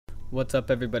What's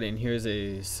up, everybody, and here's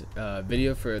a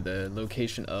video for the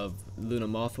location of Luna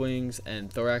Moth wings and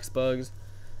thorax bugs.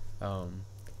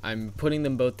 I'm putting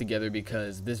them both together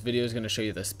because this video is going to show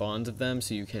you the spawns of them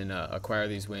so you can acquire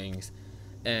these wings,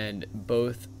 and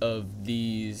both of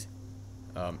these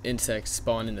insects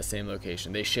spawn in the same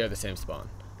location. They share the same spawn,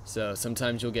 so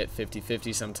sometimes you'll get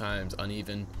 50-50, sometimes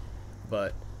uneven,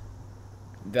 but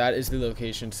that is the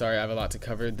location. Sorry, I have a lot to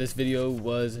cover. This video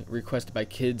was requested by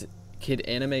Kid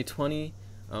Anime 20.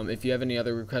 If you have any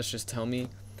other requests, just tell me.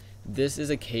 This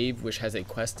is a cave which has a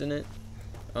quest in it.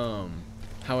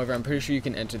 However, I'm pretty sure you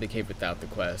can enter the cave without the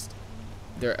quest.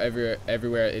 They're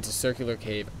everywhere. It's a circular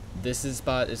cave. This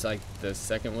spot is like the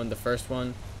second one. The first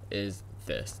one is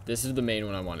this. This is the main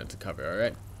one I wanted to cover.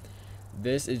 Alright,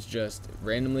 this is just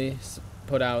randomly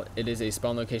put out. It is a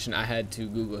spawn location. I had to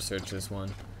Google search this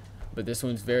one, but this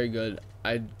one's very good.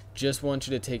 I just want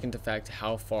you to take into fact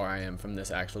how far I am from this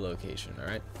actual location.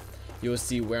 Alright, you'll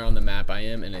see where on the map I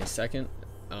am in a second.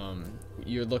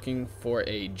 You're looking for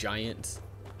a giant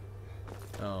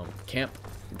camp.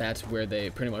 That's where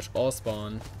they pretty much all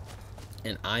spawn,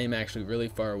 and I am actually really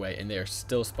far away, and they are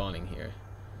still spawning here.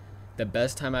 The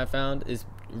best time I found is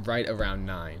right around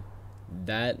 9.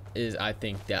 That is, I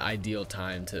think, the ideal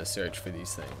time to search for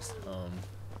these things.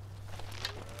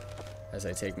 As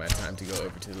I take my time to go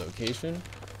over to the location,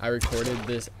 I recorded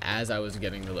this as I was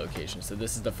getting the location, so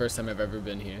this is the first time I've ever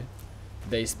been here.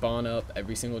 They spawn up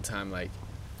every single time. Like,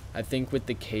 I think with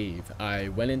the cave, I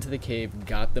went into the cave,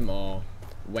 got them all,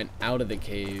 went out of the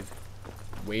cave,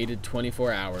 waited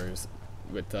 24 hours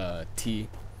with tea,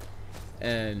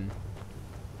 and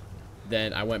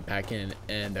then I went back in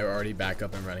and they're already back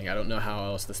up and running. I don't know how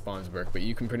else the spawns work, but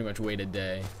you can pretty much wait a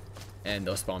day and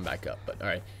they'll spawn back up. But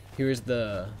alright, here's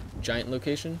the giant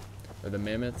location, or the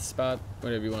mammoth spot,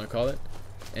 whatever you want to call it,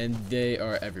 and they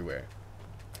are everywhere.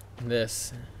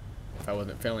 This, if I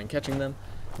wasn't failing catching them,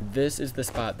 this is the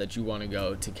spot that you want to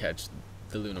go to catch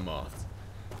the Luna Moths.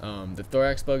 The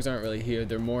thorax bugs aren't really here.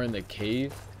 They're more in the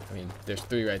cave. I mean, there's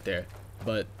 3 right there,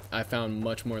 but I found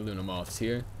much more Luna Moths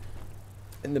here.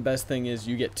 And the best thing is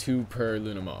you get 2 per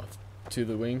Luna Moth, 2 of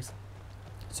the wings.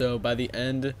 So by the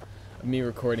end of me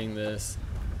recording this,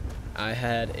 I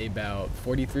had about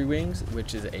 43 wings,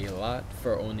 which is a lot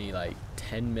for only like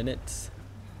 10 minutes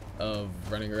of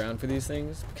running around for these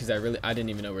things, because I didn't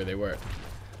even know where they were.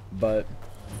 But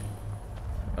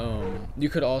you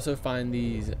could also find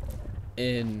these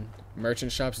in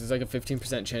merchant shops. There's like a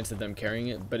 15% chance of them carrying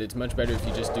it, but it's much better if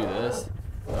you just do this.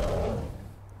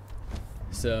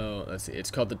 So let's see,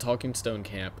 it's called the Talking Stone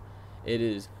Camp. It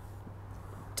is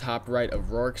top right of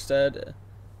Rorkstead.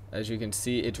 As you can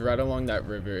see, it's right along that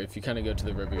river. If you kind of go to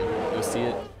the river, you'll see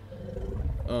it.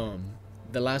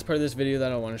 The last part of this video that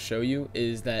I want to show you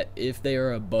is that if they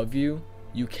are above you,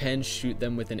 you can shoot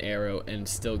them with an arrow and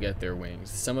still get their wings.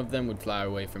 Some of them would fly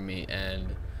away from me,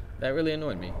 and that really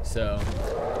annoyed me. So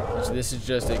this is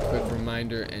just a quick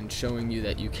reminder and showing you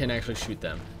that you can actually shoot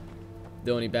them.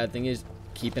 The only bad thing is,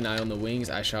 keep an eye on the wings.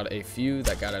 I shot a few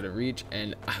that got out of reach,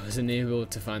 and I wasn't able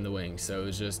to find the wings, so it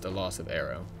was just a loss of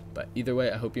arrow. But either way,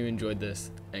 I hope you enjoyed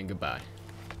this, and goodbye.